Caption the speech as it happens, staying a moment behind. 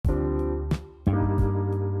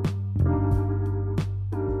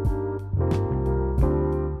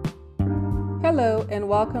Hello and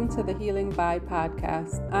welcome to the Healing Vibe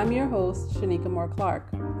podcast. I'm your host, Shanika Moore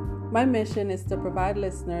Clark. My mission is to provide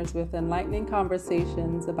listeners with enlightening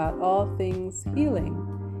conversations about all things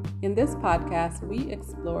healing. In this podcast, we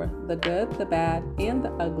explore the good, the bad, and the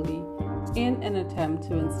ugly in an attempt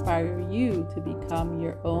to inspire you to become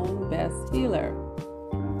your own best healer.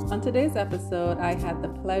 On today's episode, I had the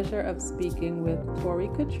pleasure of speaking with Tori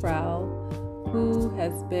Cutrell, who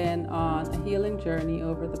has been on a healing journey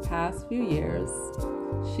over the past few years.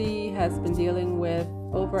 She has been dealing with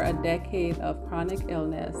over a decade of chronic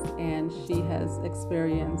illness, and she has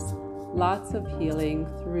experienced lots of healing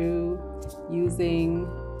through using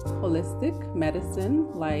holistic medicine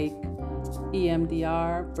like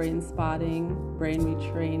EMDR, brain spotting, brain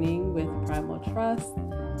retraining with primal trust,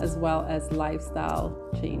 as well as lifestyle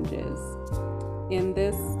changes. In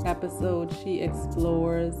this episode, she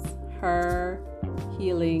explores her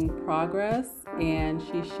healing progress, and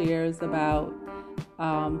she shares about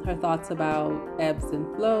her thoughts about ebbs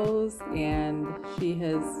and flows, and she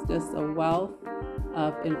has just a wealth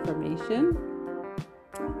of information.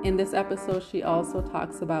 In this episode, she also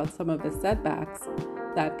talks about some of the setbacks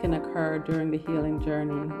that can occur during the healing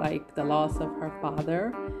journey, like the loss of her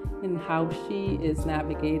father and how she is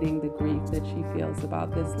navigating the grief that she feels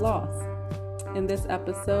about this loss. In this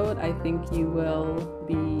episode, I think you will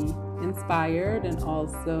be inspired, and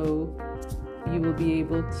also you will be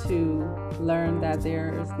able to learn that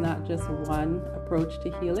there is not just one approach to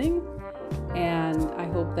healing. And I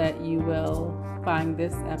hope that you will find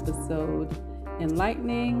this episode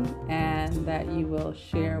enlightening and that you will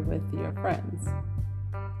share with your friends.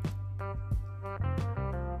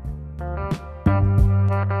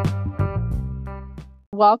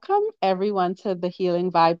 Welcome everyone to the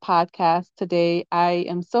Healing Vibe podcast. Today, I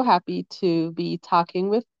am so happy to be talking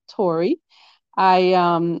with Tori.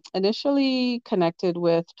 I initially connected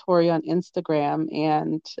with Tori on Instagram,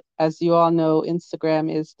 and as you all know,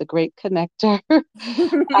 Instagram is the great connector. I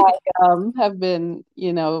have been,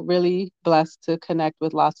 really blessed to connect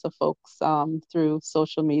with lots of folks through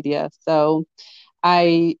social media. So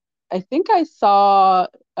I think I saw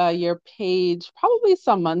your page probably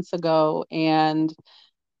some months ago, and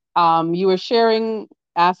you were sharing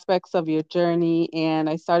aspects of your journey, and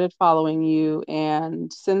I started following you.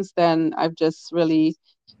 And since then, I've just really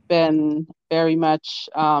been very much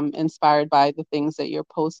inspired by the things that you're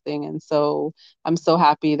posting. And so I'm so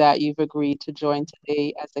happy that you've agreed to join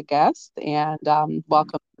today as a guest. And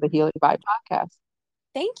welcome to the Healing Vibe podcast.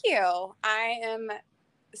 Thank you. I am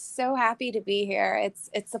so happy to be here.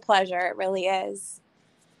 It's a pleasure. It really is.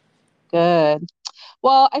 Good.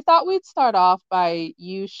 Well, I thought we'd start off by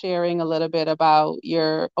you sharing a little bit about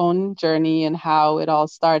your own journey and how it all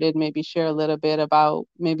started. Maybe share a little bit about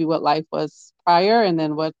maybe what life was prior, and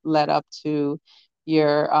then what led up to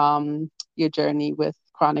your journey with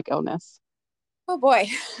chronic illness. Oh boy,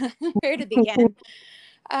 where to begin?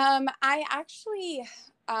 I actually,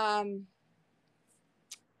 I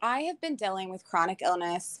have been dealing with chronic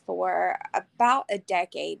illness for about a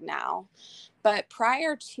decade now. But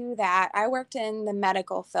prior to that, I worked in the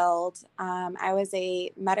medical field. I was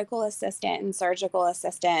a medical assistant and surgical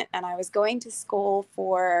assistant, and I was going to school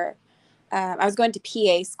I was going to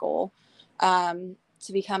PA school to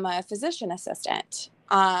become a physician assistant.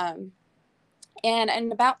 And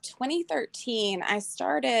in about 2013, I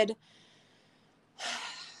started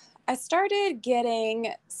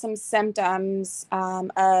getting some symptoms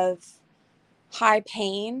of high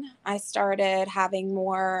pain. I started having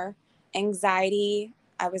more anxiety.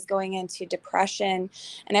 I was going into depression,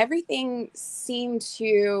 and everything seemed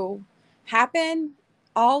to happen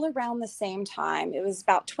all around the same time. It was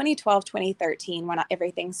about 2012, 2013 when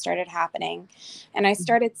everything started happening. And I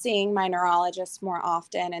started seeing my neurologist more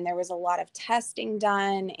often, and there was a lot of testing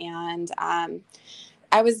done, and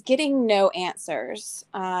I was getting no answers.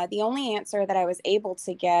 The only answer that I was able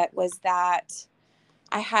to get was that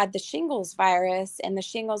I had the shingles virus, and the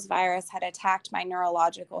shingles virus had attacked my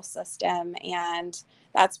neurological system, and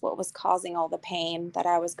that's what was causing all the pain that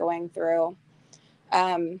I was going through.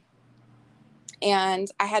 And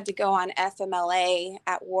I had to go on FMLA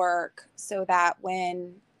at work so that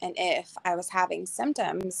when and if I was having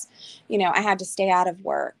symptoms, I had to stay out of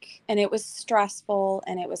work. And it was stressful,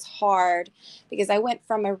 and it was hard because I went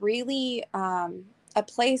from a really, a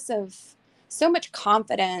place of so much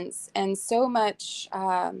confidence and so much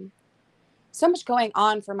going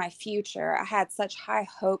on for my future. I had such high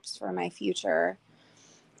hopes for my future,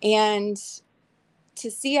 and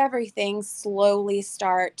to see everything slowly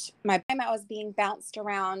start. I was being bounced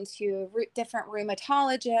around to different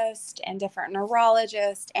rheumatologists and different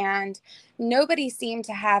neurologists, and nobody seemed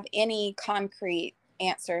to have any concrete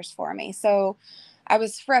answers for me. So I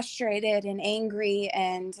was frustrated and angry,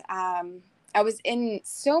 and I was in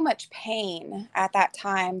so much pain at that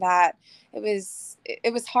time that it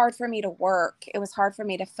was hard for me to work. It was hard for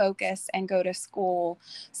me to focus and go to school.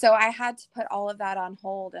 So I had to put all of that on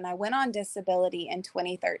hold, and I went on disability in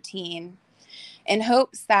 2013 in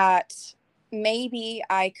hopes that maybe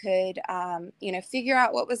I could, figure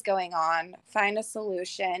out what was going on, find a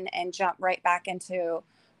solution, and jump right back into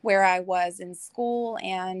where I was in school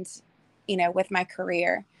and, with my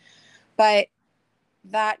career. But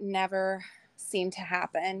that never seemed to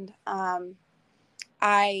happen.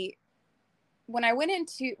 I when I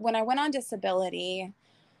went on disability,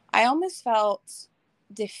 I almost felt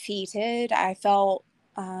defeated. I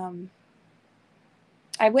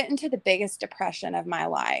went into the biggest depression of my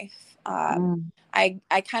life. I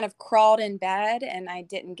kind of crawled in bed and I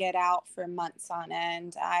didn't get out for months on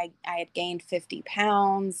end. I had gained 50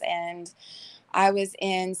 pounds and I was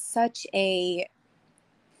in such a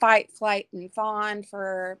fight, flight, and fawn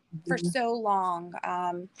for so long.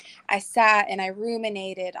 I sat and I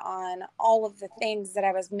ruminated on all of the things that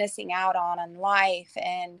I was missing out on in life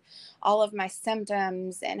and all of my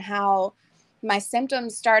symptoms and how my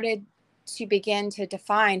symptoms started to begin to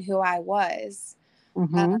define who I was.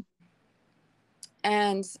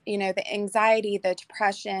 And, the anxiety, the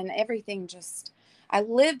depression, everything just, I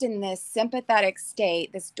lived in this sympathetic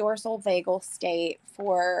state, this dorsal vagal state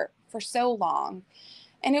for so long.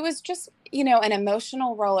 And it was just, an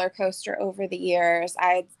emotional roller coaster over the years.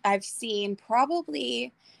 I've seen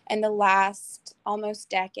probably in the last almost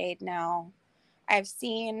decade now, I've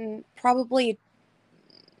seen probably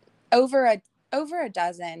over a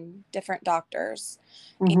dozen different doctors.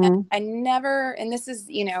 And I never, and this is,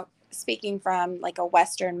 speaking from like a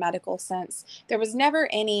Western medical sense, there was never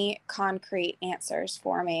any concrete answers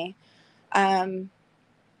for me.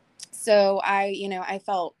 So I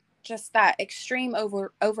felt just that extreme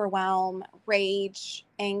overwhelm, rage,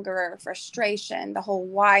 anger, frustration, the whole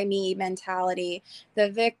why me mentality, the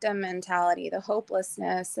victim mentality, the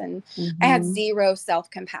hopelessness. And I had zero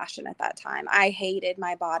self-compassion at that time. I hated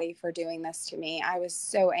my body for doing this to me. I was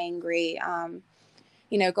so angry,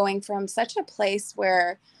 going from such a place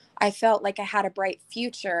where I felt like I had a bright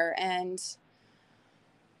future and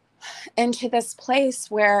into this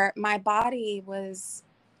place where my body was,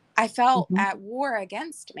 I felt at war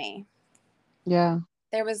against me. Yeah.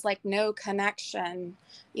 There was like no connection,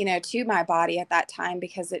 to my body at that time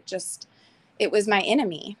because it was my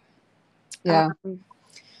enemy. Yeah.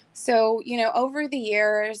 So, over the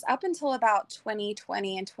years, up until about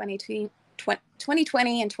 2020 and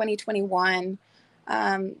 2020 and 2021,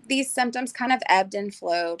 these symptoms kind of ebbed and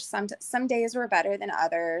flowed. Some days were better than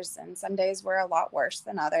others, and some days were a lot worse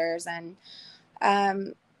than others. And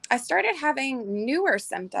I started having newer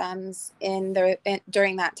symptoms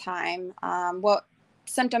during that time.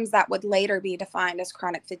 Symptoms that would later be defined as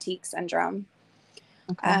chronic fatigue syndrome.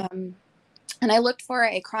 Okay. And I looked for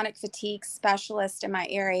a chronic fatigue specialist in my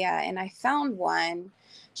area, and I found one.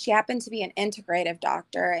 She happened to be an integrative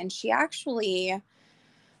doctor, and she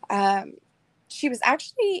was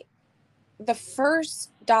actually the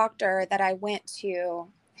first doctor that I went to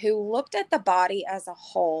who looked at the body as a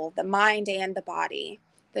whole, the mind and the body,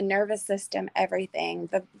 the nervous system, everything,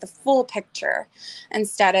 the full picture,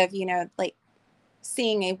 instead of, like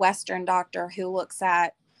seeing a Western doctor who looks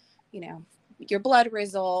at, your blood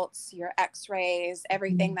results, your x-rays,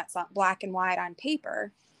 everything that's not black and white on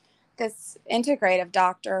paper. This integrative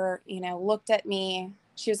doctor, looked at me.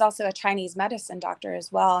 She was also a Chinese medicine doctor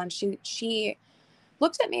as well. And she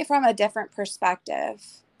looked at me from a different perspective.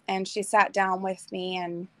 And she sat down with me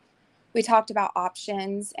and we talked about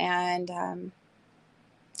options. And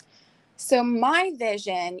so my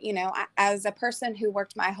vision, as a person who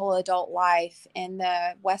worked my whole adult life in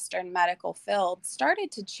the Western medical field,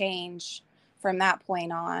 started to change from that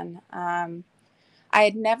point on. I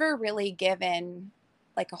had never really given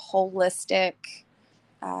like a holistic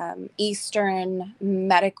Eastern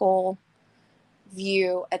medical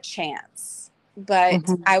view a chance, but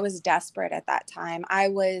I was desperate at that time. I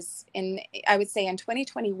would say in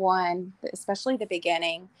 2021, especially the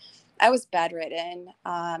beginning, I was bedridden.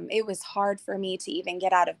 It was hard for me to even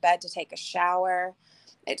get out of bed to take a shower.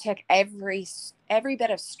 It took every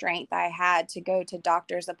bit of strength I had to go to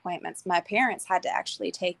doctor's appointments. My parents had to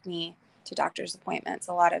actually take me to doctor's appointments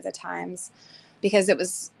a lot of the times because it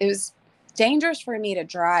was dangerous for me to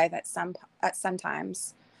drive at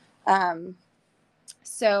sometimes.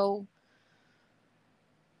 So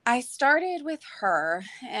I started with her,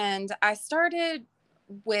 and I started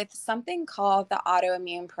with something called the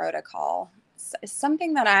autoimmune protocol. It's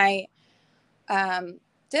something that I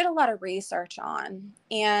did a lot of research on.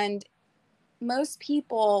 And most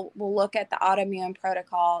people will look at the autoimmune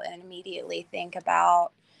protocol and immediately think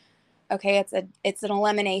about, okay, it's an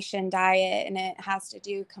elimination diet and it has to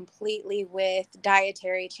do completely with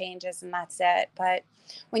dietary changes and that's it. But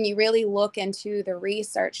when you really look into the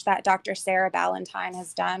research that Dr. Sarah Ballantyne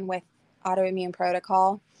has done with autoimmune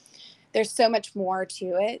protocol, there's so much more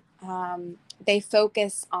to it. They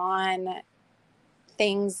focus on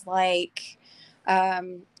things like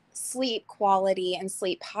sleep quality and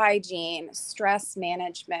sleep hygiene, stress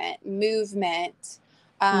management, movement,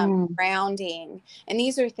 grounding. And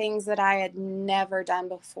these are things that I had never done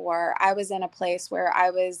before. I was in a place where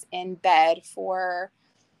I was in bed for,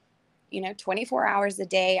 24 hours a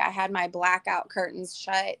day. I had my blackout curtains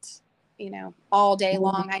shut, all day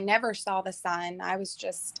long. I never saw the sun. I was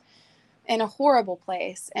just in a horrible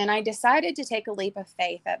place. And I decided to take a leap of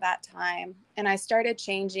faith at that time. And I started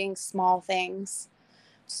changing small things,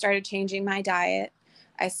 started changing my diet.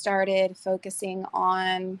 I started focusing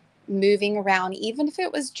on moving around, even if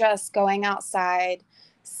it was just going outside,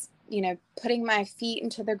 putting my feet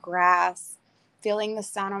into the grass, feeling the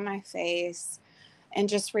sun on my face, and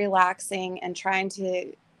just relaxing and trying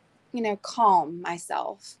to, calm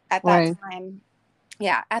myself at that time.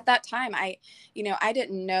 Yeah. At that time, I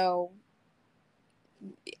didn't know,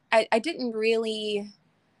 I didn't really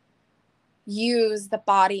use the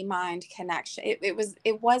body mind connection.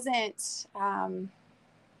 It wasn't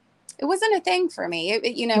a thing for me,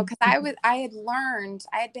 because I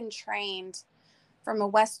had been trained from a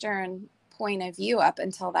Western point of view up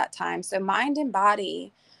until that time. So mind and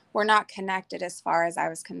body were not connected as far as I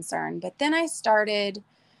was concerned. But then I started,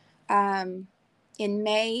 in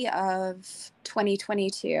May of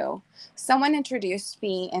 2022, someone introduced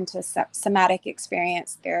me into somatic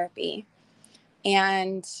experience therapy,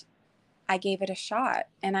 and I gave it a shot.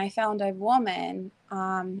 And I found a woman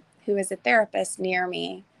who is a therapist near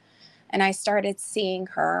me, and I started seeing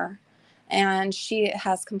her, and she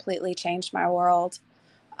has completely changed my world.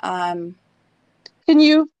 Can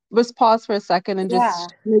you just pause for a second and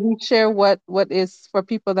just maybe share what is, for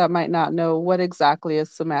people that might not know, what exactly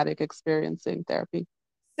is somatic experiencing therapy?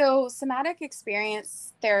 So somatic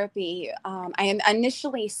experience therapy, I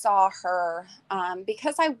initially saw her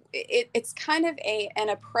because it's kind of an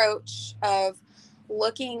approach of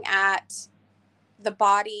looking at the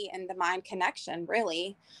body and the mind connection,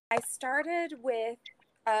 really. I started with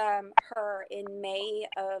her in May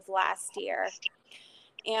of last year,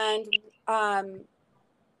 and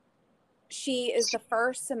she is the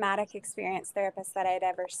first somatic experience therapist that I'd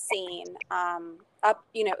ever seen.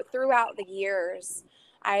 Throughout the years,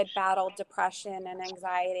 I had battled depression and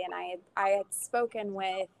anxiety, and I had spoken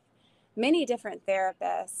with many different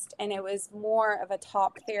therapists, and it was more of a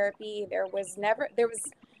talk therapy. I was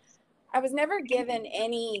never given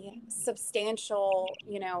any substantial,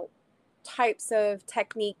 types of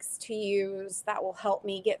techniques to use that will help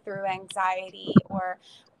me get through anxiety or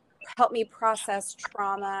help me process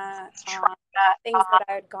trauma, things that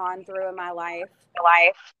I had gone through in my life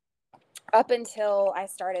up until I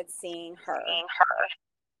started seeing her.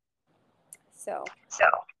 So.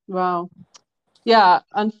 Wow. Yeah,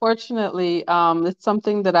 unfortunately, it's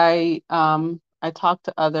something that I talk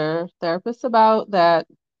to other therapists about, that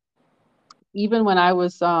even when I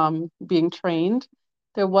was being trained,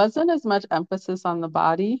 there wasn't as much emphasis on the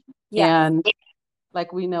body. Yeah. And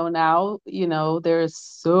like we know now, there's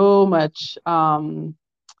so much, we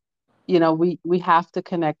have to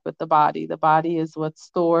connect with the body. The body is what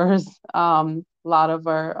stores a lot of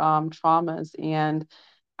our traumas. And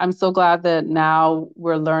I'm so glad that now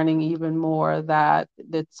we're learning even more that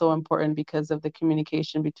it's so important because of the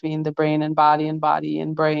communication between the brain and body and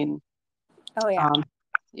brain. Oh, yeah.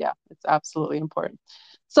 Yeah, it's absolutely important.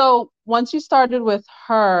 So once you started with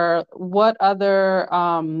her, what other,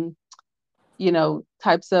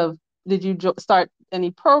 types of, did you start any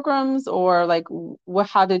programs, or like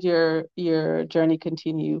how did your journey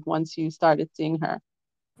continue once you started seeing her?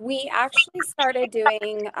 We actually started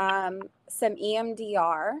doing some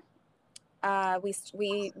EMDR.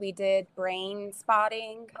 We did brain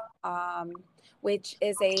spotting, which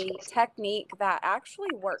is a technique that actually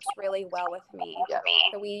works really well with me.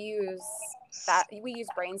 So we use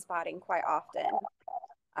brain spotting quite often.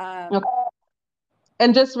 Okay.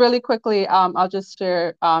 And just really quickly, I'll just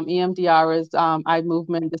share, EMDR is eye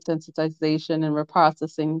movement desensitization and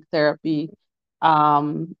reprocessing therapy.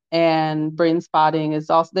 And brain spotting is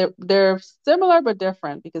also, they're similar but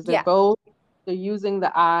different, because they're using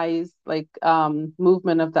the eyes, like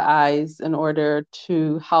movement of the eyes, in order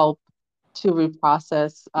to help to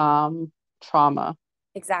reprocess trauma.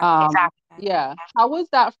 Exactly. Yeah. How was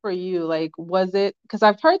that for you? Like, was it, because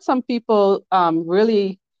I've heard some people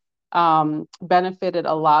really benefited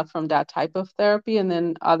a lot from that type of therapy, and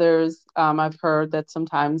then others, I've heard that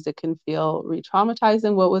sometimes it can feel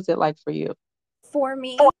re-traumatizing. What was it like for you? For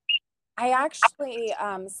me, I actually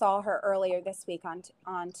saw her earlier this week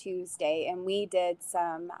on Tuesday, and we did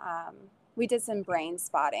some brain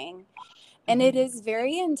spotting, and it is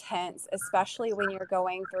very intense, especially when you're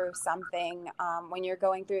going through something, when you're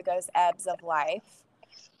going through those ebbs of life.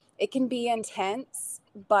 It can be intense,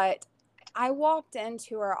 but I walked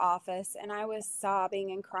into her office and I was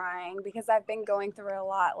sobbing and crying because I've been going through a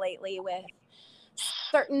lot lately with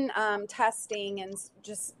certain testing and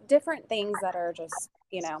just different things that are just,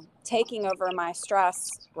 taking over my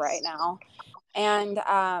stress right now. And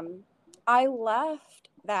I left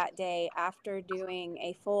that day after doing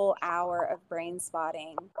a full hour of brain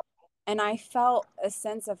spotting. And I felt a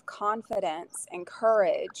sense of confidence and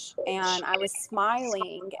courage. And I was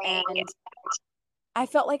smiling and I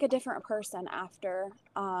felt like a different person after.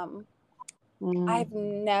 Mm, I've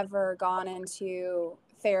never gone into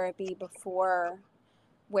therapy before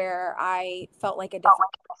where I felt like a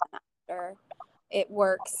different person after. It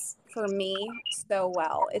works for me so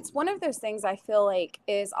well. It's one of those things I feel like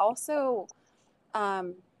is also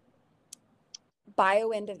um,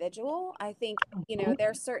 bio individual. I think, there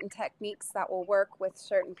are certain techniques that will work with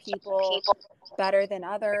certain people better than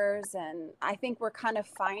others. And I think we're kind of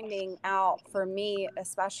finding out, for me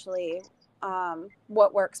especially,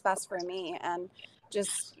 what works best for me and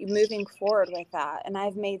just moving forward with that. And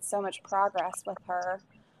I've made so much progress with her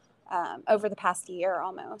over the past year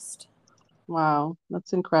almost. wow,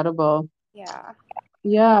 that's incredible. Yeah.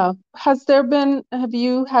 Yeah. Have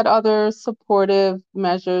you had other supportive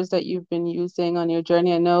measures that you've been using on your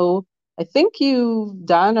journey? I think you've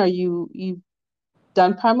done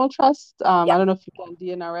Primal Trust. Yeah. I don't know if you've done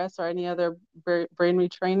DNRS or any other brain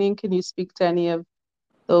retraining. Can you speak to any of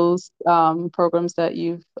those programs that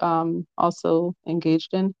you've also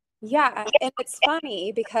engaged in? Yeah, and it's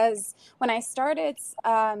funny because when I started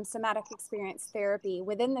somatic experience therapy,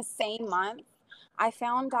 within the same month, I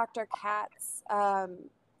found Dr. Katz's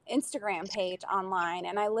Instagram page online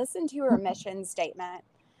and I listened to her mission statement.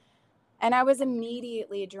 And I was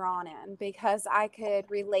immediately drawn in because I could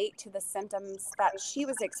relate to the symptoms that she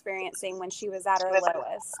was experiencing when she was at her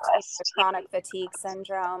lowest, the chronic fatigue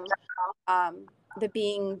syndrome, the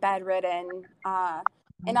being bedridden.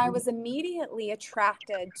 And I was immediately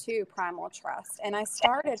attracted to Primal Trust. And I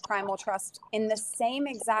started Primal Trust in the same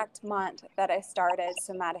exact month that I started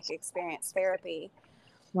somatic experience therapy.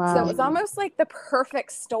 So it Wow. was almost like the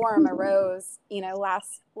perfect storm arose, Yeah.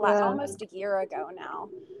 almost a year ago now.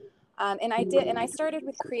 And I started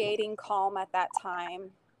with creating calm at that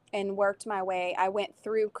time and worked my way. I went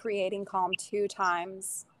through creating calm 2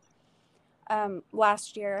 times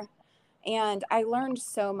last year, and I learned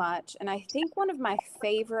so much. And I think one of my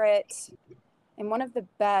favorite and one of the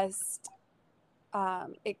best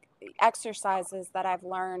exercises that I've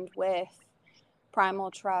learned with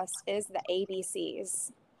Primal Trust is the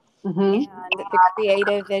ABCs Mm-hmm. and the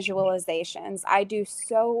creative visualizations. I do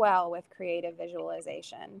so well with creative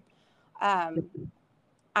visualization. Um,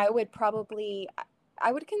 I would probably,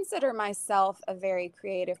 I would consider myself a very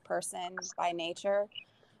creative person by nature.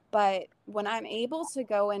 But when I'm able to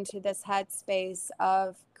go into this headspace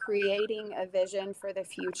of creating a vision for the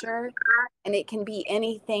future, and it can be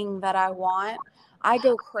anything that I want, I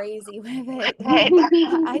go crazy with it.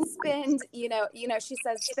 I spend, she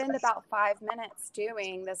says, spend about 5 minutes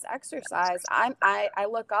doing this exercise. I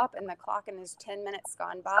look up and the clock and is 10 minutes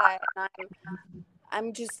gone by, and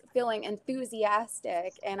I'm just feeling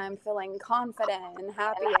enthusiastic and I'm feeling confident and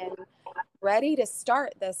happy and ready to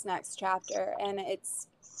start this next chapter. And it's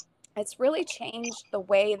really changed the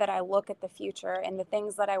way that I look at the future and the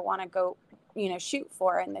things that I want to go, shoot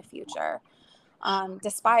for in the future,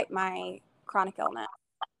 despite my chronic illness.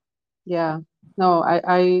 Yeah. No,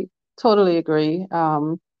 I totally agree.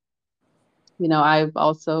 I've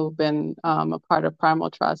also been a part of Primal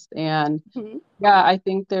Trust, and Mhm. yeah, I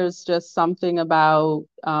think there's just something about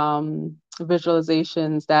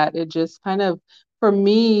visualizations that it just kind of, for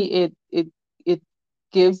me, it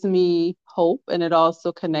gives me hope, and it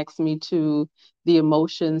also connects me to the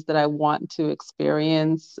emotions that I want to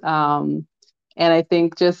experience. And I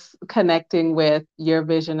think just connecting with your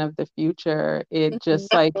vision of the future, it Mhm.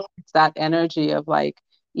 just like it's that energy of like,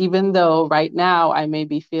 even though right now I may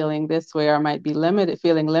be feeling this way or I might be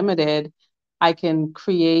feeling limited, I can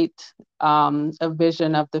create a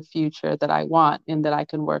vision of the future that I want and that I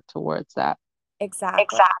can work towards that.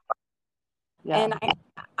 Exactly. Yeah. And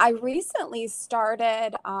I recently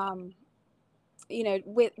started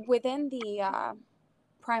within the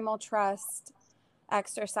primal trust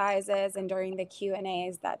exercises and during the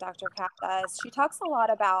Q&As that Dr. Kat does, she talks a lot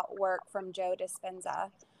about work from Joe Dispenza.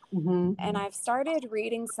 Mm-hmm. And I've started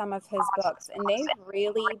reading some of his books, and they've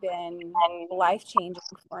really been life-changing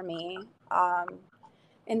for me.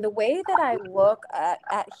 And the way that I look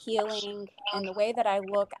at healing, and the way that I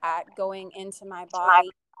look at going into my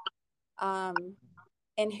body,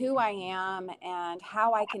 and who I am and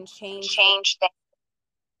how I can change things,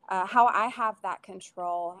 how I have that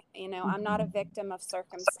control. I'm not a victim of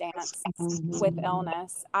circumstance with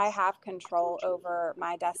illness. I have control over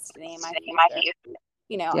my destiny, my future.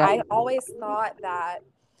 Yeah. I always thought that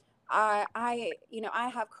I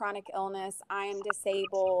have chronic illness. I am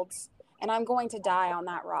disabled, and I'm going to die on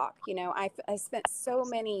that rock. I spent so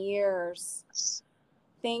many years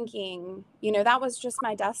thinking, that was just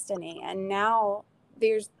my destiny. And now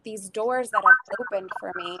there's these doors that have opened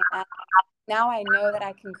for me. And now I know that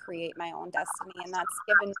I can create my own destiny. And that's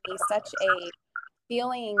given me such a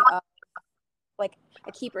feeling of, like,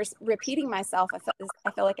 I keep repeating myself.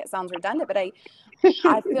 I feel like it sounds redundant, but I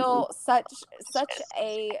feel such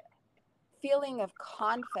a feeling of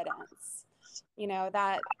confidence,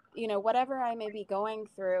 that, whatever I may be going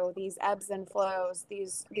through, these ebbs and flows,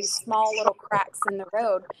 these small little cracks in the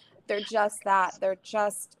road, they're just that. They're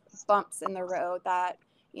just bumps in the road that,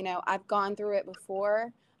 I've gone through it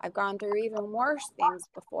before. I've gone through even worse things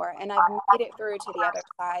before, and I've made it through to the other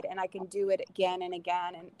side, and I can do it again and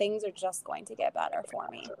again, and things are just going to get better for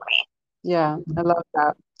me. Yeah, I love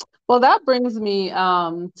that. Well, that brings me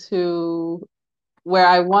to where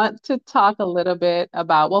I want to talk a little bit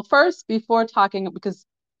about, well, first, before talking, because,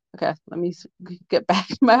 okay, let me get back.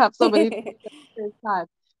 I have so many things at the same time.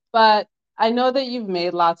 But I know that you've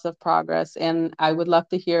made lots of progress, and I would love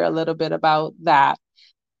to hear a little bit about that.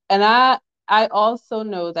 And I also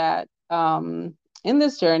know that in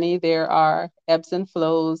this journey, there are ebbs and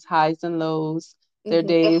flows, highs and lows. There are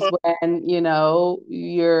days when,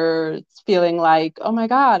 you're feeling like, oh my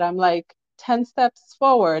God, I'm like 10 steps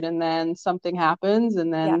forward, and then something happens,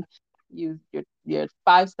 and then you're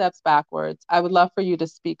 5 steps backwards. I would love for you to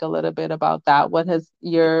speak a little bit about that. What has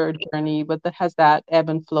your journey, has that ebb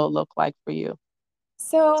and flow look like for you?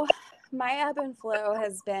 So my ebb and flow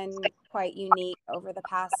has been quite unique over the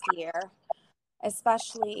past year,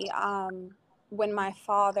 especially when my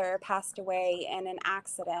father passed away in an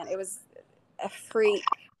accident. It was a freak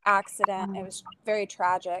accident. It was very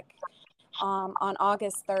tragic, on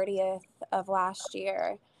August 30th of last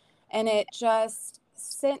year. And it just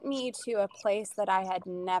sent me to a place that I had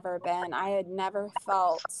never been. I had never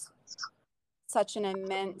felt such an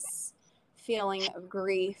immense feeling of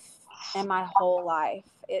grief in my whole life.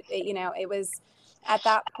 It was at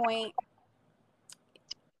that point,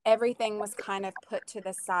 everything was kind of put to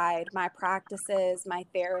the side. My practices, my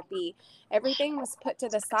therapy, everything was put to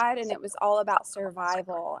the side, and it was all about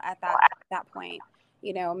survival at that point.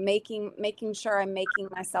 Making sure I'm making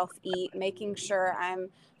myself eat, making sure I'm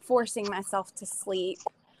forcing myself to sleep,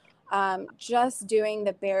 just doing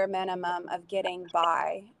the bare minimum of getting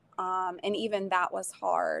by. And even that was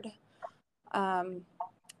hard.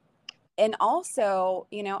 And also,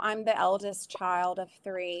 I'm the eldest child of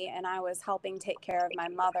 3, and I was helping take care of my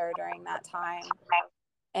mother during that time.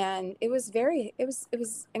 And it was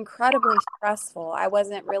incredibly stressful. I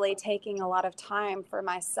wasn't really taking a lot of time for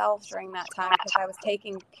myself during that time because I was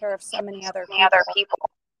taking care of so many other people.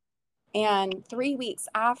 And 3 weeks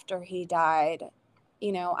after he died,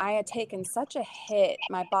 I had taken such a hit,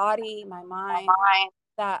 my body, my mind,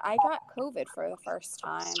 that I got COVID for the first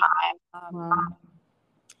time. Wow.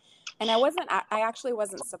 And I actually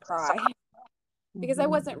wasn't surprised because I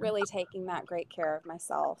wasn't really taking that great care of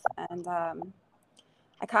myself. And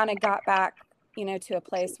I kind of got back, to a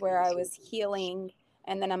place where I was healing.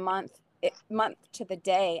 And then a month to the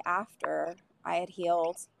day after I had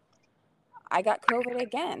healed, I got COVID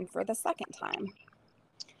again for the second time.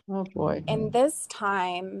 Oh boy. And this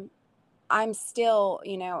time I'm still,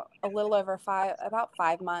 a little over about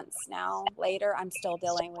 5 months now later, I'm still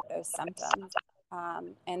dealing with those symptoms,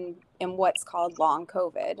 and what's called long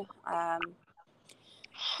COVID.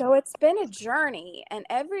 So it's been a journey, and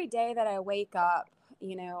every day that I wake up,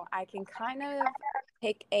 I can kind of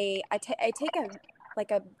take I take a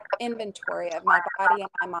like a inventory of my body and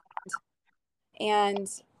my mind. And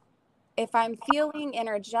if I'm feeling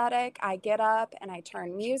energetic, I get up and I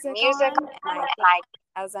turn music on, and I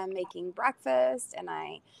as I'm making breakfast, and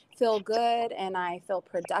I feel good and I feel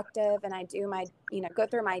productive, and I do my, go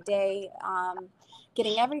through my day,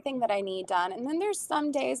 getting everything that I need done. And then there's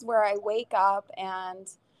some days where I wake up and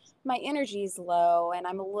my energy's low and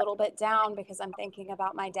I'm a little bit down because I'm thinking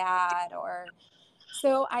about my dad, or,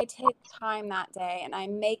 So I take time that day and I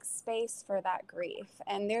make space for that grief.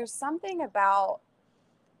 And there's something about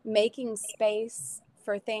making space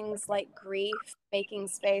for things like grief, making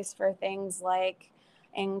space for things like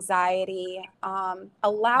anxiety,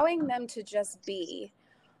 allowing them to just be,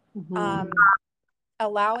 Mm-hmm. um,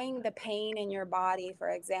 allowing the pain in your body, for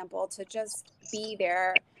example, to just be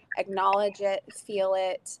there, acknowledge it, feel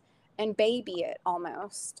it, and baby it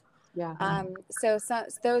almost. Yeah. So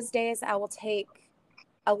those days I will take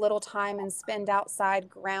a little time and spend outside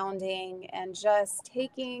grounding and just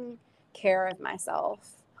taking care of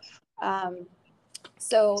myself. Um,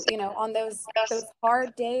 so, on those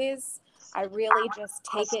hard days, I really just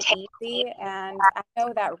take it easy, and I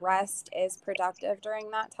know that rest is productive during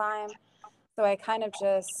that time. So I kind of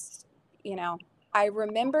just, you know, I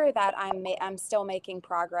remember that I'm still making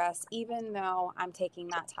progress even though I'm taking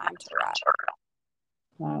that time to rest.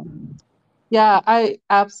 Yeah, I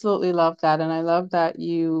absolutely love that. And I love that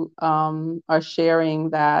you are sharing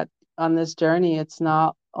that on this journey. It's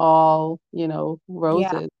not all, Yeah.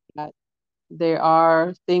 roses, that there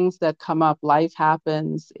are things that come up, life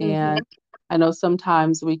happens. Hmm. And I know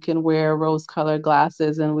sometimes we can wear rose-colored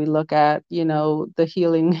glasses and we look at, the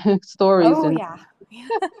healing stories Oh and yeah.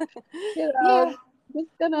 you know, Yeah. just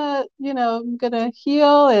gonna, I'm gonna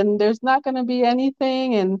heal and there's not gonna be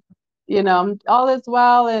anything and, all is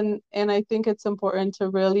well. And I think it's important to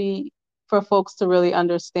really, for folks to really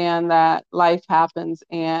understand that life happens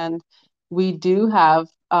and we do have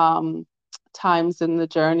times in the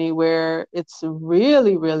journey where it's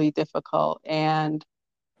really, really difficult. And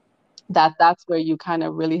that's where you kind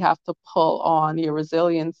of really have to pull on your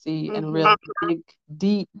resiliency and Hmm. really dig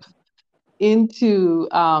deep into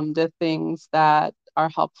the things that are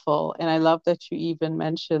helpful. And I love that you even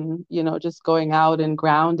mentioned, just going out and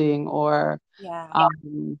grounding or, Yeah.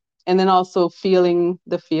 and then also feeling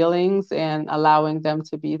the feelings and allowing them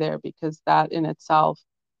to be there because that in itself,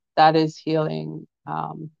 that is healing.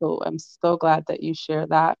 So I'm so glad that you share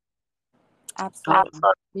that. Absolutely.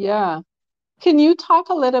 Yeah. Can you talk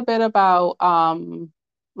a little bit about,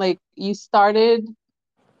 like you started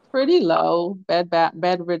pretty low,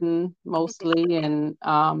 bedridden mostly, and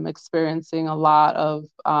experiencing a lot of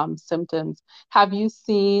symptoms. Have you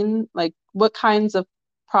seen, like, what kinds of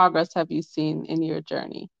progress have you seen in your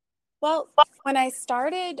journey? Well, when I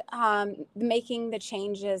started making the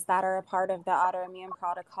changes that are a part of the autoimmune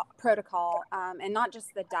protocol, and not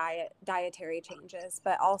just the dietary changes,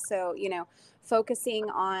 but also, focusing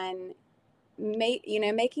on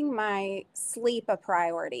making my sleep a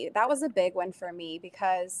priority. That was a big one for me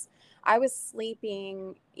because I was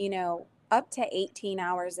sleeping, up to 18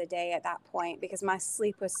 hours a day at that point because my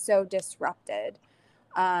sleep was so disrupted,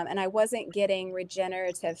 and I wasn't getting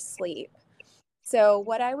regenerative sleep. So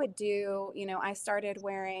what I would do, I started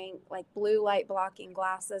wearing like blue light blocking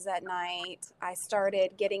glasses at night. I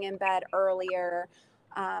started getting in bed earlier.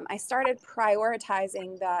 I started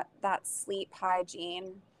prioritizing that sleep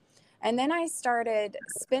hygiene. And then I started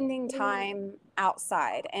spending time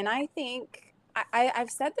outside. And I think I've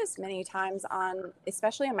said this many times on,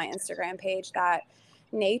 especially on my Instagram page, that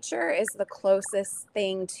nature is the closest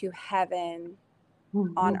thing to heaven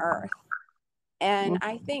on Mhm. earth. And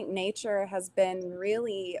I think nature has been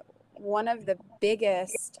really one of the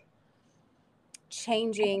biggest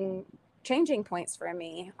changing changing points for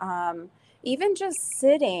me. Even just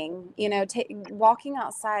sitting, walking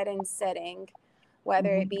outside and sitting,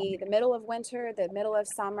 whether it Mhm. be the middle of winter, the middle of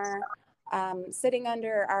summer, sitting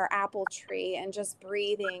under our apple tree and just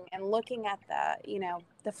breathing and looking at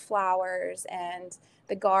the flowers and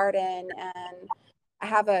the garden. And I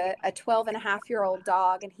have a 12 and a half year old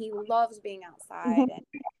dog and he loves being outside. Mhm.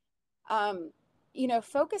 um,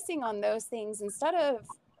 focusing on those things instead of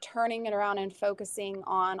turning it around and focusing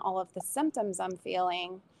on all of the symptoms I'm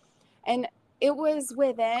feeling. And it was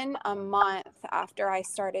within a month after I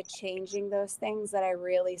started changing those things that I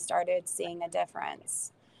really started seeing a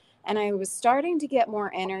difference. And I was starting to get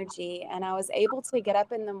more energy, and I was able to get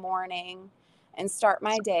up in the morning and start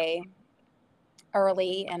my day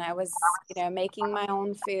early. And I was, making my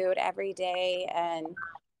own food every day. And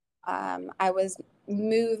I was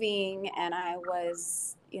moving and I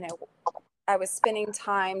was spending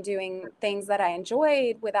time doing things that I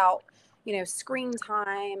enjoyed without, screen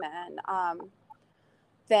time. And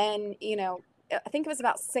then, I think it was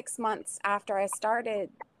about 6 months after I started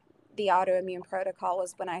the autoimmune protocol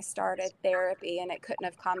was when I started therapy, and it couldn't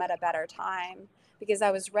have come at a better time because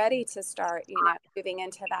I was ready to start, moving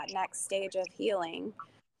into that next stage of healing.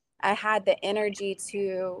 I had the energy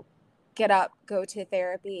to get up, go to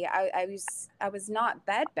therapy. I was not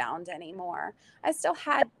bedbound anymore. I still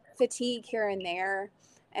had fatigue here and there,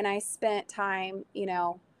 And I spent time,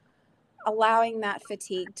 allowing that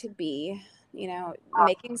fatigue to be,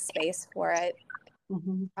 making space for it,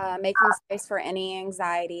 Mm-hmm. making space for any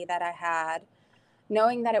anxiety that I had,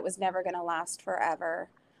 knowing that it was never going to last forever.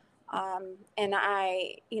 And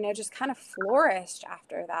I, just kind of flourished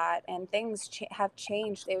after that, and things have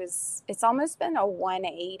changed. It's almost been a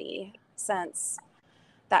 180 since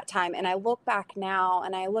that time. And I look back now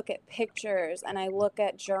and I look at pictures and I look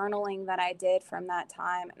at journaling that I did from that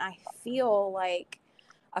time, and I feel like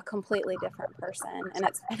a completely different person. And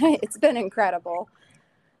it's been incredible.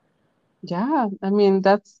 Yeah, I mean,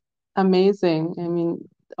 that's amazing. I mean,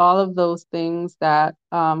 all of those things that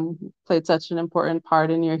played such an important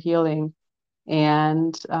part in your healing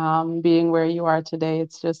and being where you are today,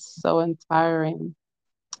 it's just so inspiring.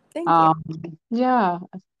 Thank you. Um, yeah,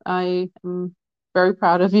 I am very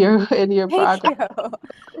proud of you in your Thank progress.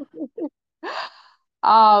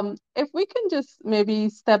 you. If we can just maybe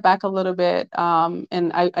step back a little bit,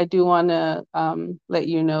 and I do want to let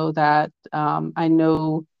you know that I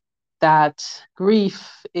know that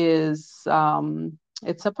grief is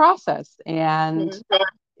it's a process, and Mhm.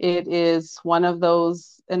 it is one of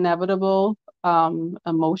those inevitable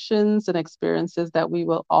emotions and experiences that we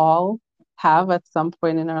will all have at some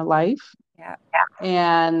point in our life. Yeah.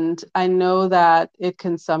 And I know that it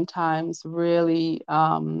can sometimes really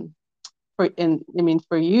I mean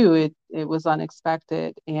for you it was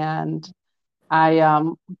unexpected, and I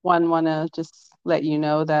want to just let you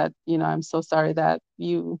know that I'm so sorry that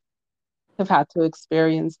you have had to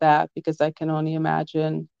experience that, because I can only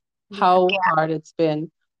imagine Yeah. how hard it's been.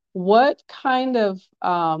 What kind of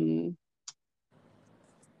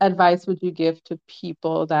advice would you give to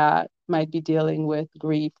people that might be dealing with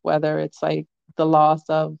grief, whether it's like the loss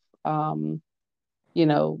of, um,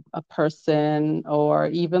 a person, or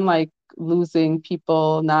even like losing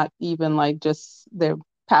people, not even like just they're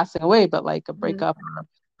passing away, but like a Mhm. breakup.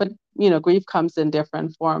 But, grief comes in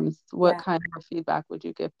different forms. What Yeah. kind of feedback would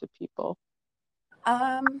you give to people?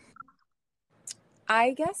 Um,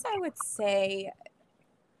 I guess I would say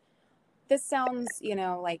this sounds,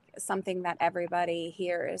 like something that everybody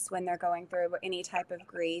hears when they're going through any type of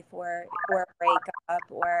grief or a breakup,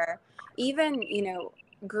 or even,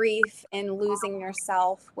 grief in losing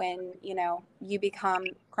yourself when, you become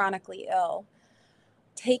chronically ill.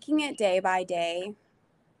 Taking it day by day,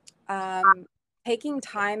 um, taking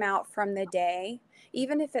time out from the day,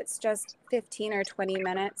 even if it's just 15 or 20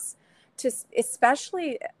 minutes, to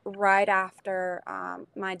especially right after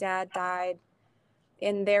my dad died,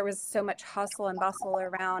 and there was so much hustle and bustle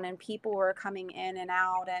around, and people were coming in and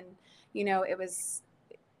out, and it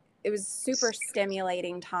was super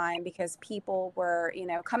stimulating time, because people were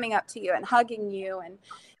coming up to you and hugging you and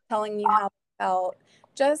telling you how they felt.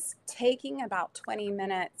 Just taking about 20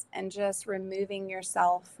 minutes and just removing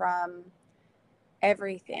yourself from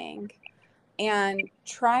everything and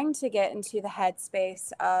trying to get into the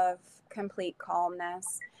headspace of complete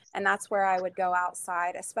calmness. And that's where I would go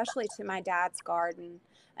outside, especially to my dad's garden,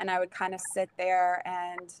 and I would kind of sit there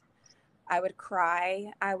and I would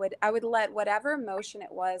cry. I would let whatever emotion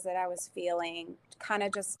it was that I was feeling kind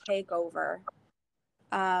of just take over.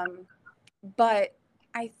 Um, but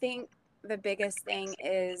I think the biggest thing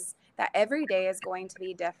is that every day is going to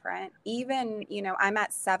be different. Even, I'm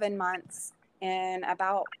at 7 months, in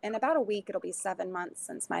about a week it'll be 7 months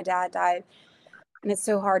since my dad died. And it's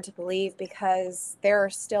so hard to believe, because there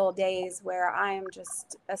are still days where I am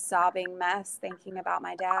just a sobbing mess thinking about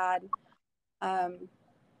my dad. Um,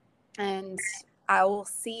 and I will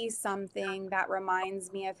see something that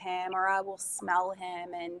reminds me of him, or I will smell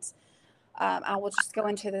him, and I will just go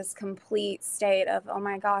into this complete state of, oh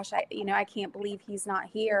my gosh, I can't believe he's not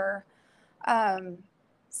here. Um,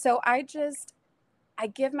 so I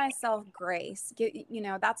give myself grace.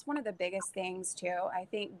 That's one of the biggest things too. I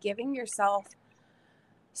think giving yourself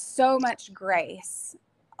so much grace,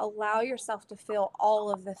 allow yourself to feel all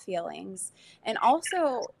of the feelings. And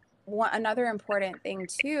also, another important thing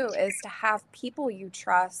too is to have people you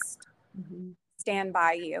trust Mhm. stand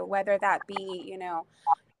by you, whether that be,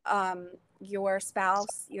 um, your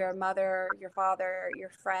spouse, your mother, your father, your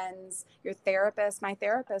friends, your therapist. My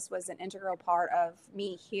therapist was an integral part of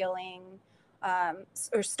me healing,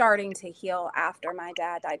 or starting to heal after my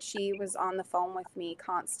dad died. She was on the phone with me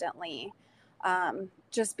constantly,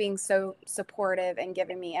 just being so supportive and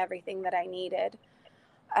giving me everything that I needed.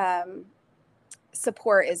 Um,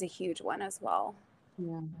 Support is a huge one as well.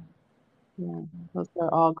 Yeah, yeah, those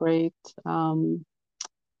are all great.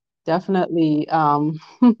 Definitely,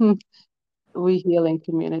 we healing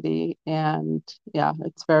community, and yeah,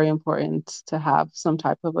 it's very important to have some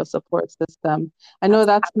type of a support system. I know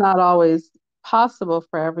that's not always possible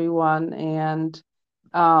for everyone. And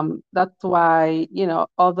that's why,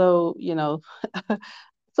 although,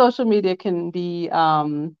 social media can be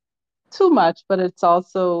too much, but it's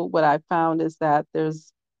also what I found is that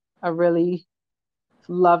there's a really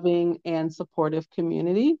loving and supportive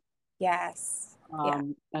community. Yes. Yeah.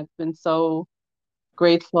 I've been so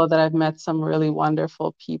grateful that I've met some really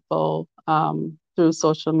wonderful people through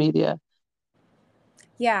social media.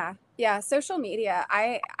 Yeah, yeah, social media.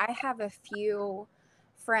 I have a few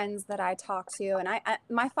friends that I talk to, and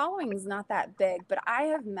my following is not that big, but I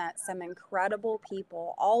have met some incredible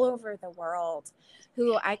people all over the world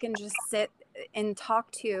who I can just sit and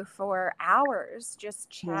talk to for hours, just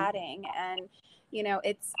Yeah. chatting. And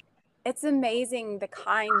it's amazing the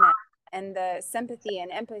kindness and the sympathy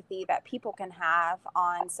and empathy that people can have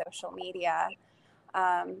on social media,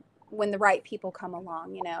 when the right people come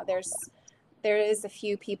along. There is a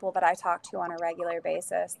few people that I talk to on a regular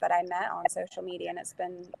basis that I met on social media, and it's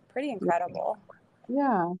been pretty incredible.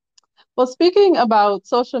 Yeah. Well, speaking about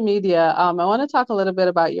social media, I want to talk a little bit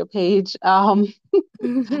about your page. I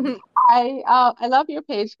love your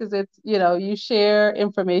page because it's, you share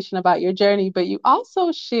information about your journey, but you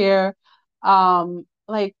also share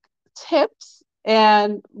like tips.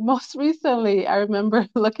 And most recently, I remember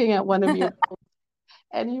looking at one of your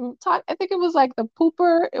and you talked, I think it was like the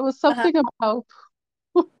pooper. It was Uh-huh. something about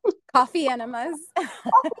Coffee enemas.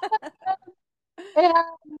 and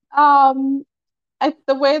um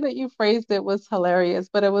the way that you phrased it was hilarious,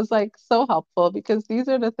 but it was like so helpful because these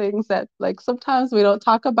are the things that like sometimes we don't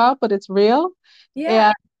talk about, but it's real.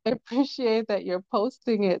 Yeah. And I appreciate that you're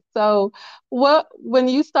posting it. So, when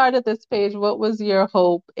you started this page, what was your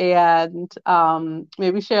hope? And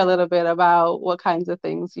maybe share a little bit about what kinds of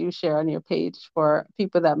things you share on your page for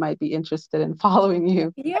people that might be interested in following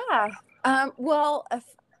you. Yeah. Well,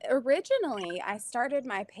 originally I started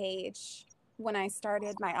my page when I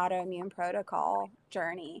started my autoimmune protocol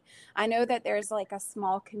journey. I know that there's like a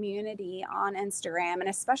small community on Instagram and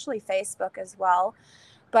especially Facebook as well.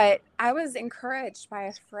 But I was encouraged by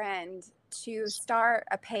a friend to start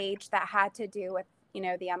a page that had to do with,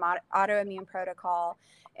 the autoimmune protocol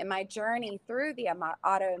and my journey through the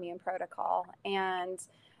autoimmune protocol. And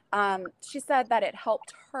she said that it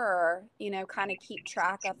helped her, kind of keep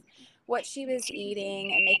track of what she was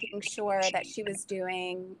eating and making sure that she was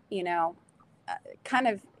doing, kind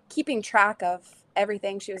of keeping track of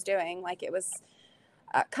everything she was doing. Like it was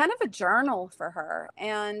kind of a journal for her.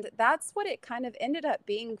 And that's what it kind of ended up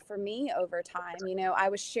being for me over time. I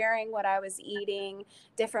was sharing what I was eating,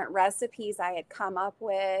 different recipes I had come up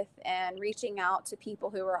with, and reaching out to people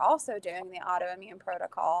who were also doing the autoimmune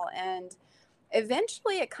protocol. And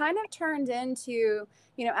eventually it kind of turned into,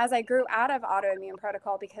 as I grew out of autoimmune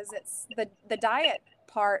protocol, because it's the diet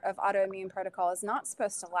part of autoimmune protocol is not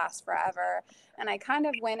supposed to last forever. And I kind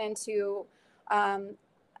of went into um,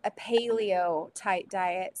 a paleo type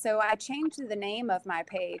diet. So I changed the name of my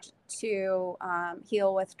page to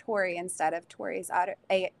Heal with Tori instead of Tori's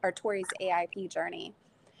AIP journey.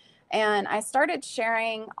 And I started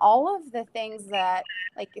sharing all of the things that,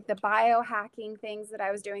 like the biohacking things that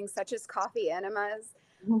I was doing, such as coffee enemas.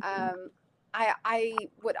 Um, I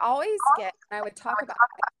would always get, I would talk about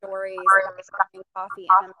my stories about doing coffee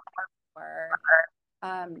enemas or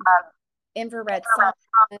um, infrared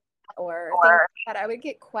sauna or things like that. I would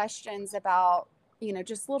get questions about,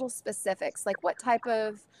 just little specifics, like what type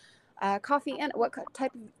of coffee and what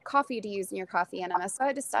type of coffee to use in your coffee enema. So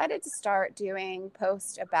I decided to start doing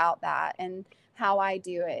posts about that and how I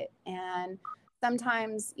do it. And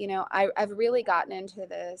sometimes, I've really gotten into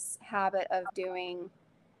this habit of doing,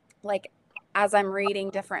 like, as I'm reading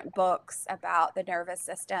different books about the nervous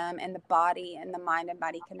system and the body and the mind and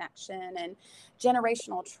body connection and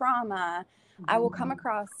generational trauma, I will come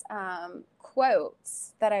across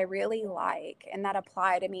quotes that I really like and that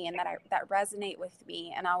apply to me and that resonate with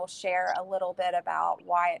me, and I will share a little bit about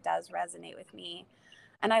why it does resonate with me.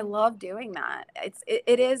 And I love doing that.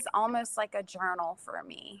 It is almost like a journal for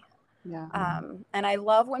me. Yeah. And I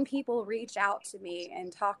love when people reach out to me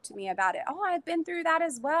and talk to me about it. Oh, I've been through that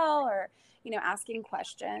as well, or asking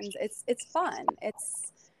questions. It's fun.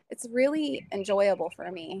 It's really enjoyable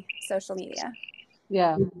for me. Social media.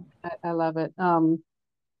 Yeah, I love it.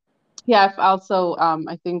 Yeah, I've also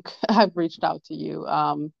I think I've reached out to you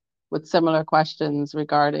with similar questions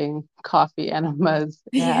regarding coffee enemas,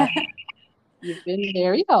 and Yeah, you've been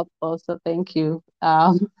very helpful, so thank you.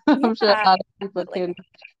 I'm sure yeah, a lot of people definitely.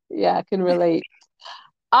 can relate.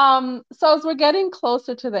 So as we're getting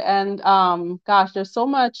closer to the end, gosh, there's so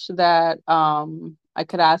much that I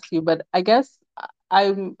could ask you, but I guess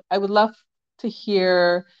I would love to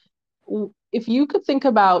hear if you could think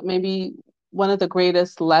about maybe one of the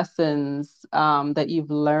greatest lessons that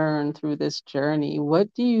you've learned through this journey,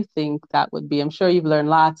 what do you think that would be? I'm sure you've learned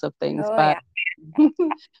lots of things, Oh, but yeah.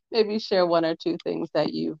 maybe share one or two things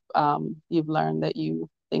that you've learned that you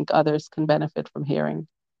think others can benefit from hearing.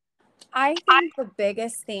 I think the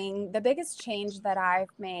biggest thing, the biggest change that I've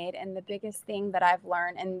made, and the biggest thing that I've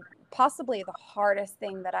learned, and possibly the hardest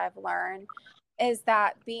thing that I've learned, is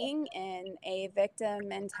that being in a victim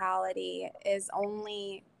mentality is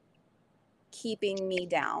only keeping me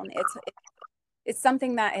down. It's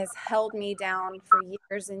something that has held me down for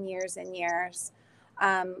years and years and years.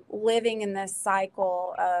 Living in this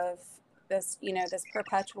cycle of this, this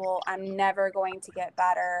perpetual, I'm never going to get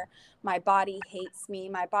better. My body hates me.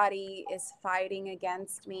 My body is fighting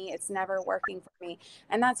against me. It's never working for me.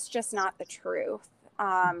 And that's just not the truth.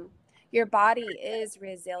 Your body is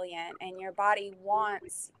resilient and your body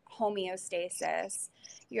wants homeostasis.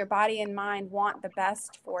 Your body and mind want the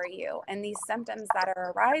best for you. And these symptoms that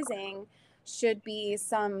are arising should be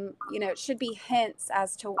it should be hints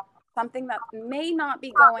as to something that may not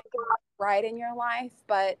be going right in your life,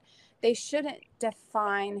 but they shouldn't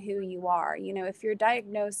define who you are. If you're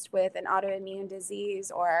diagnosed with an autoimmune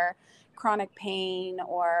disease or chronic pain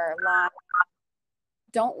or Lyme,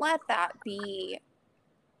 don't let that be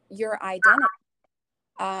your identity.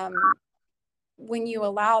 When you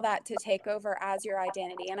allow that to take over as your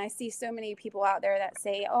identity. And I see so many people out there that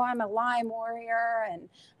say, oh, I'm a Lyme warrior and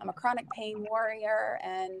I'm a chronic pain warrior.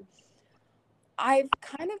 And I've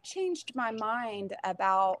kind of changed my mind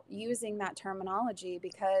about using that terminology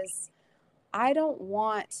because I don't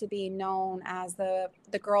want to be known as the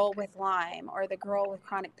girl with Lyme or the girl with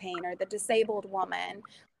chronic pain or the disabled woman.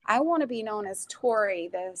 I want to be known as Tori,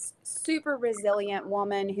 this super resilient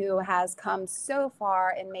woman who has come so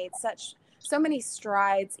far and made so many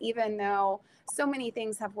strides, even though so many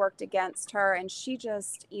things have worked against her, and she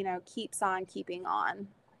just, keeps on keeping on.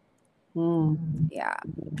 Yeah.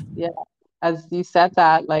 Yeah. As you said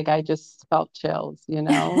that, like I just felt chills,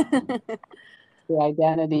 the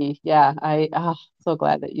identity. Yeah. So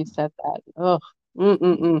glad that you said that. Oh,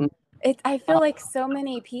 mm-mm-mm. I feel like so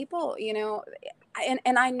many people,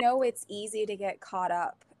 and I know it's easy to get caught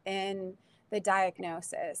up in the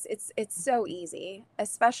diagnosis. It's so easy,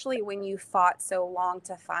 especially when you fought so long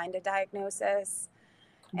to find a diagnosis.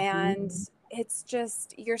 And it's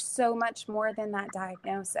just, you're so much more than that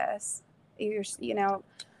diagnosis.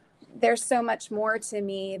 There's so much more to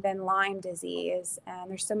me than Lyme disease, and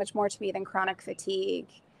there's so much more to me than chronic fatigue.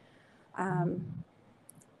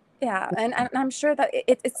 Yeah, and I'm sure that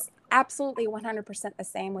it's absolutely 100% the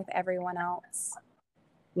same with everyone else.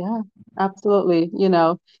 Yeah, absolutely.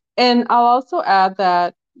 And I'll also add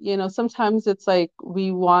that, sometimes it's like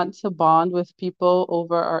we want to bond with people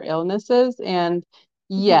over our illnesses. And Mhm.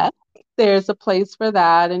 yes, there's a place for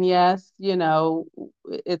that. And yes,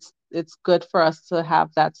 it's good for us to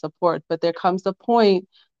have that support. But there comes a point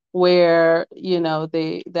where,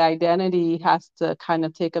 the identity has to kind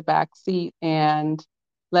of take a back seat and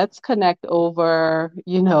let's connect over,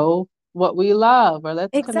 what we love, or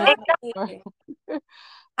let's connect over Exactly.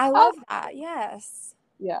 I Oh, love that. Yes.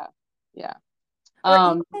 yeah, yeah. Or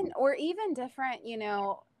Um, even different,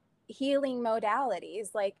 healing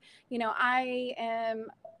modalities. Like, I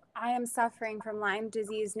am suffering from Lyme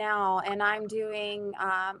disease now, and I'm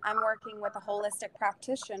working with a holistic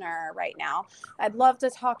practitioner right now. I'd love to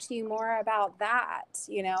talk to you more about that.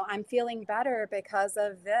 I'm feeling better because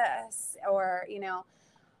of this, or,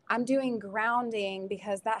 I'm doing grounding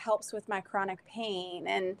because that helps with my chronic pain.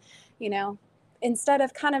 And, you know, instead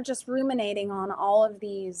of kind of just ruminating on all of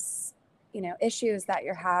these, issues that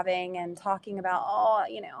you're having and talking about,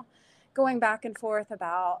 going back and forth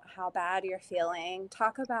about how bad you're feeling,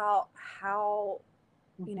 talk about how,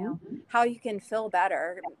 you mhm. know, how you can feel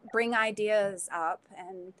better, bring ideas up,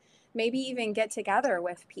 and maybe even get together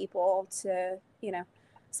with people to,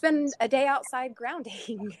 spend a day outside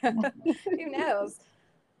grounding. Who knows?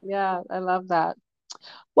 Yeah, I love that.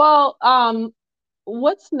 Well,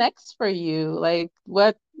 what's next for you? Like,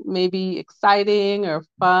 what maybe exciting or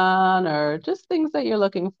fun or just things that you're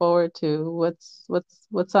looking forward to?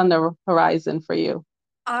 What's on the horizon for you?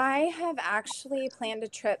 I have actually planned a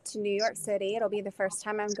trip to New York City. It'll be the first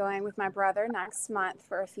time I'm going with my brother next month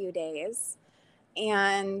for a few days.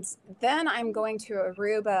 And then I'm going to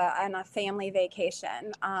Aruba on a family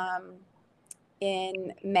vacation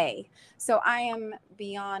in May. So I am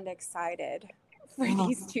beyond excited for Oh,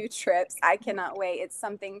 these two trips. I cannot wait. It's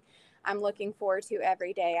something I'm looking forward to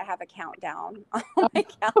every day. I have a countdown on my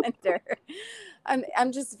calendar.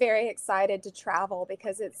 I'm just very excited to travel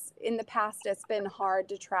because it's in the past it's been hard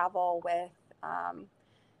to travel with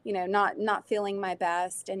not feeling my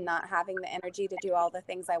best and not having the energy to do all the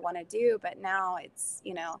things I want to do. But now it's,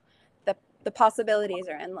 the possibilities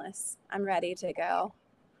are endless. I'm ready to go.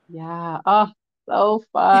 Yeah. Oh, so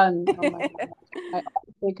fun. Oh my God. I'm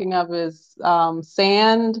thinking of is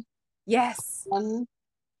sand Yes. fun,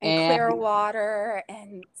 And and clear water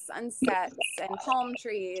and sunsets and palm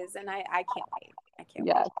trees. And I can't wait. I can't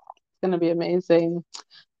yes, wait. it's gonna be amazing.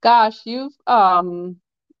 Gosh, you've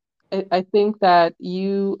I think that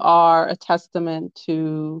you are a testament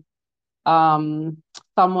to um,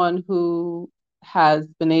 someone who has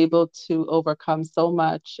been able to overcome so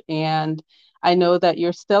much. And I know that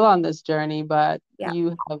you're still on this journey, but Yeah.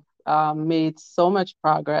 you have made so much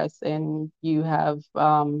progress and you have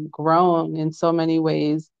grown in so many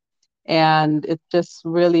ways. And it's just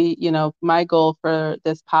really, my goal for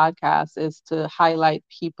this podcast is to highlight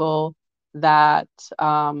people that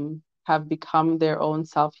have become their own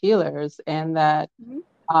self healers and that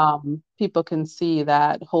Mm-hmm. people can see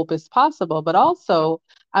that hope is possible. But also,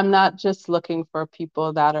 I'm not just looking for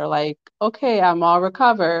people that are like, okay, I'm all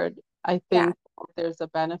recovered. I Yeah. think there's a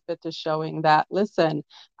benefit to showing that, listen,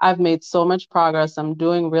 I've made so much progress. I'm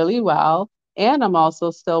doing really well. And I'm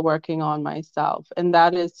also still working on myself. And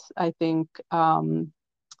that is, I think,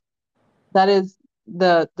 that is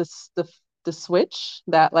the switch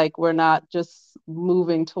that like we're not just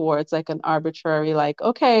moving towards like an arbitrary, like,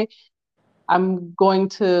 okay, I'm going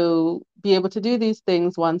to be able to do these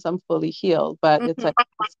things once I'm fully healed, but it's Mm-hmm. like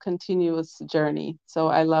this continuous journey. So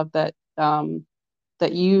I love that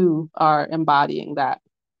that you are embodying that.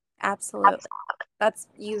 Absolutely. That's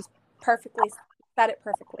you perfectly said it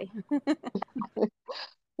perfectly.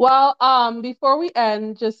 Well, before we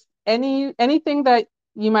end, just anything that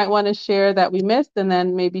you might want to share that we missed, and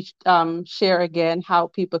then maybe share again how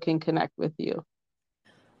people can connect with you.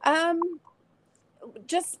 Um,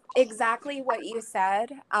 just exactly what you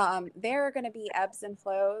said. There are going to be ebbs and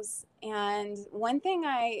flows. And one thing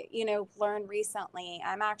I, learned recently,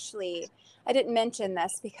 I didn't mention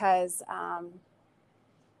this because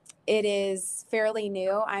it is fairly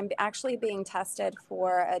new. I'm actually being tested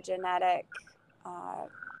for a genetic uh,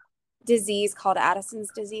 disease called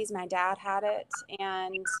Addison's disease. My dad had it,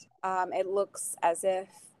 and it looks as if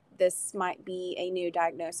this might be a new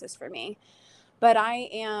diagnosis for me. But I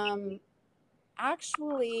am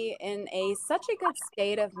actually in such a good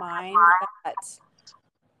state of mind that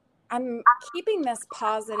I'm keeping this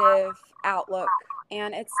positive outlook.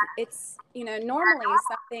 And it's normally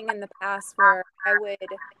something in the past where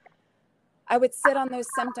I would sit on those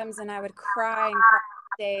symptoms and I would cry and cry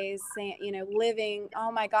days saying, living,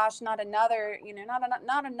 oh my gosh, not another,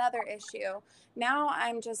 not another issue. Now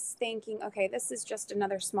I'm just thinking, okay, this is just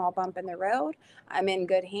another small bump in the road. I'm in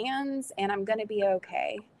good hands and I'm going to be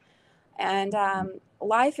okay. And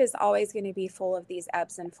life is always going to be full of these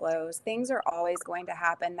ebbs and flows. Things are always going to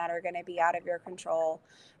happen that are going to be out of your control,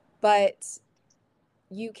 but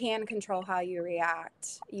you can control how you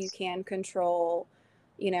react. You can control,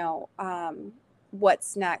 you know, um,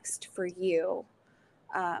 what's next for you.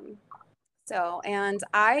 Um, and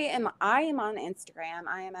I am on Instagram.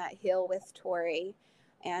 I am at Heal with Tori.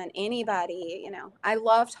 And anybody, I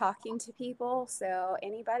love talking to people. So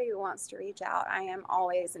anybody who wants to reach out, I am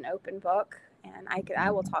always an open book, and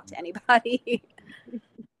I will talk to anybody.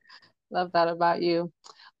 Love that about you.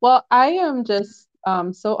 Well, I am just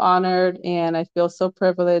so honored and I feel so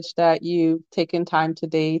privileged that you've taken time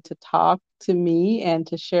today to talk to me and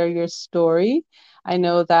to share your story. I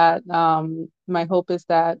know that my hope is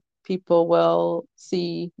that people will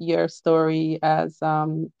see your story as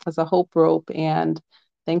a hope rope. And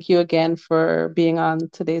thank you again for being on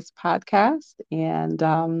today's podcast. And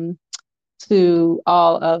to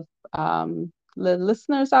all of the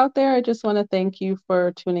listeners out there, I just want to thank you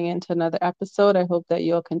for tuning in to another episode. I hope that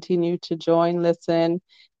you'll continue to join, listen,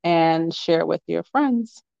 and share with your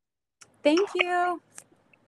friends. Thank you.